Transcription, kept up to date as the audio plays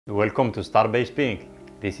Welcome to Starbase Ping.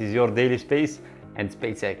 This is your daily space and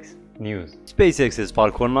SpaceX news. SpaceX's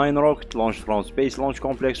Falcon 9 rocket launched from Space Launch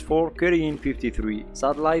Complex 4 carrying 53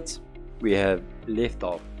 satellites. We have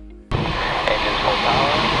liftoff. Engines full power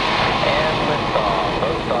and liftoff. Go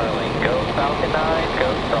Starlink. Go Falcon 9. Go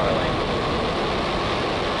Starlink.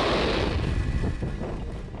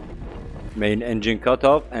 Main engine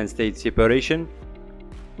cutoff and stage separation.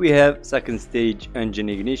 We have second stage engine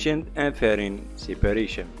ignition and fairing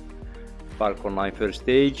separation. Falcon 9 first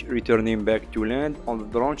stage returning back to land on the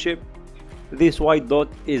drone ship. This white dot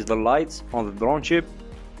is the lights on the drone ship.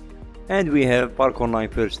 And we have Falcon 9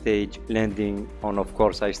 first stage landing on, of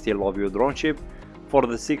course, I Still Love You drone ship for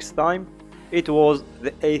the 6th time. It was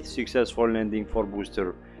the 8th successful landing for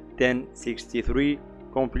booster 1063,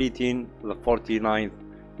 completing the 49th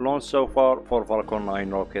launch so far for Falcon 9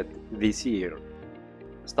 rocket this year.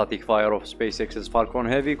 Static fire of SpaceX's Falcon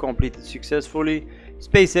Heavy completed successfully.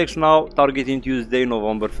 SpaceX now targeting Tuesday,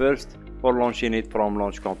 November 1st for launching it from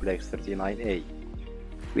Launch Complex 39A.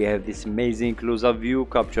 We have this amazing close-up view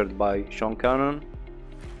captured by Sean Cannon.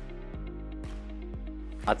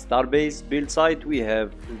 At Starbase build site we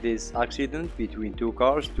have this accident between two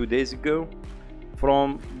cars 2 days ago.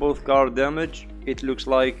 From both car damage, it looks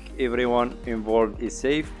like everyone involved is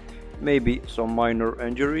safe, maybe some minor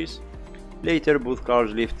injuries. Later both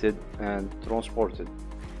cars lifted and transported,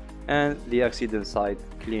 and the accident site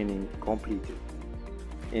cleaning completed.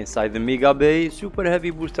 Inside the Megabay, Super Heavy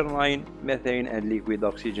Booster 9 methane and liquid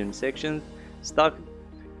oxygen sections stacked.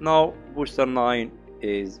 Now Booster 9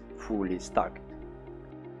 is fully stacked.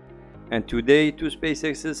 And today two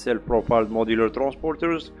SpaceX's self-propelled modular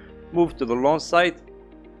transporters moved to the launch site,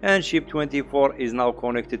 and Ship 24 is now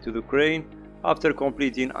connected to the crane after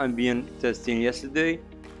completing ambient testing yesterday.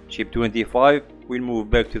 Ship 25 will move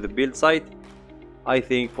back to the build site, I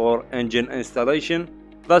think for engine installation.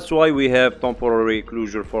 That's why we have temporary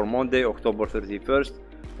closure for Monday, October 31st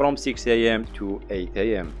from 6 AM to 8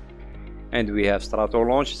 AM. And we have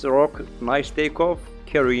Stratolaunch's rocket nice takeoff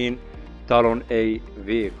carrying Talon-A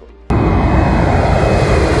vehicle.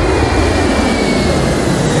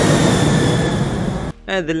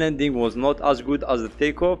 And the landing was not as good as the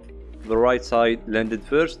takeoff. The right side landed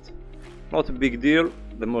first. Not a big deal.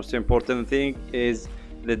 The most important thing is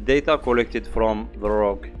the data collected from the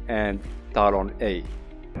rock and Talon-A.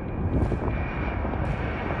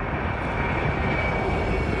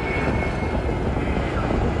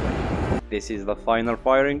 This is the final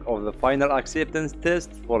firing of the final acceptance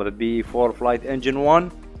test for the BE-4 flight engine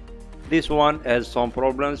 1. This one has some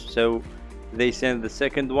problems, so they send the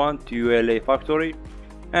second one to ULA factory,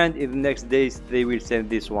 and in the next days they will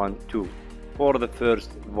send this one too for the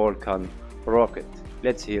first Vulcan rocket.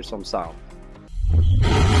 Let's hear some sound.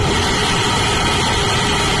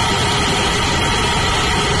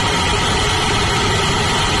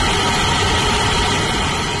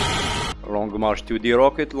 Long March 2D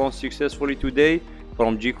rocket launched successfully today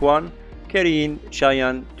from GQ1 carrying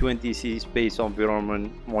Cheyenne 20C space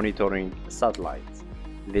environment monitoring satellite.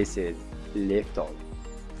 This is liftoff.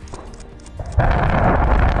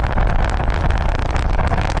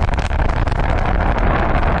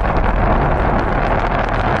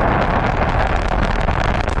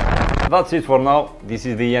 That's it for now. This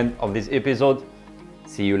is the end of this episode.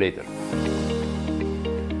 See you later.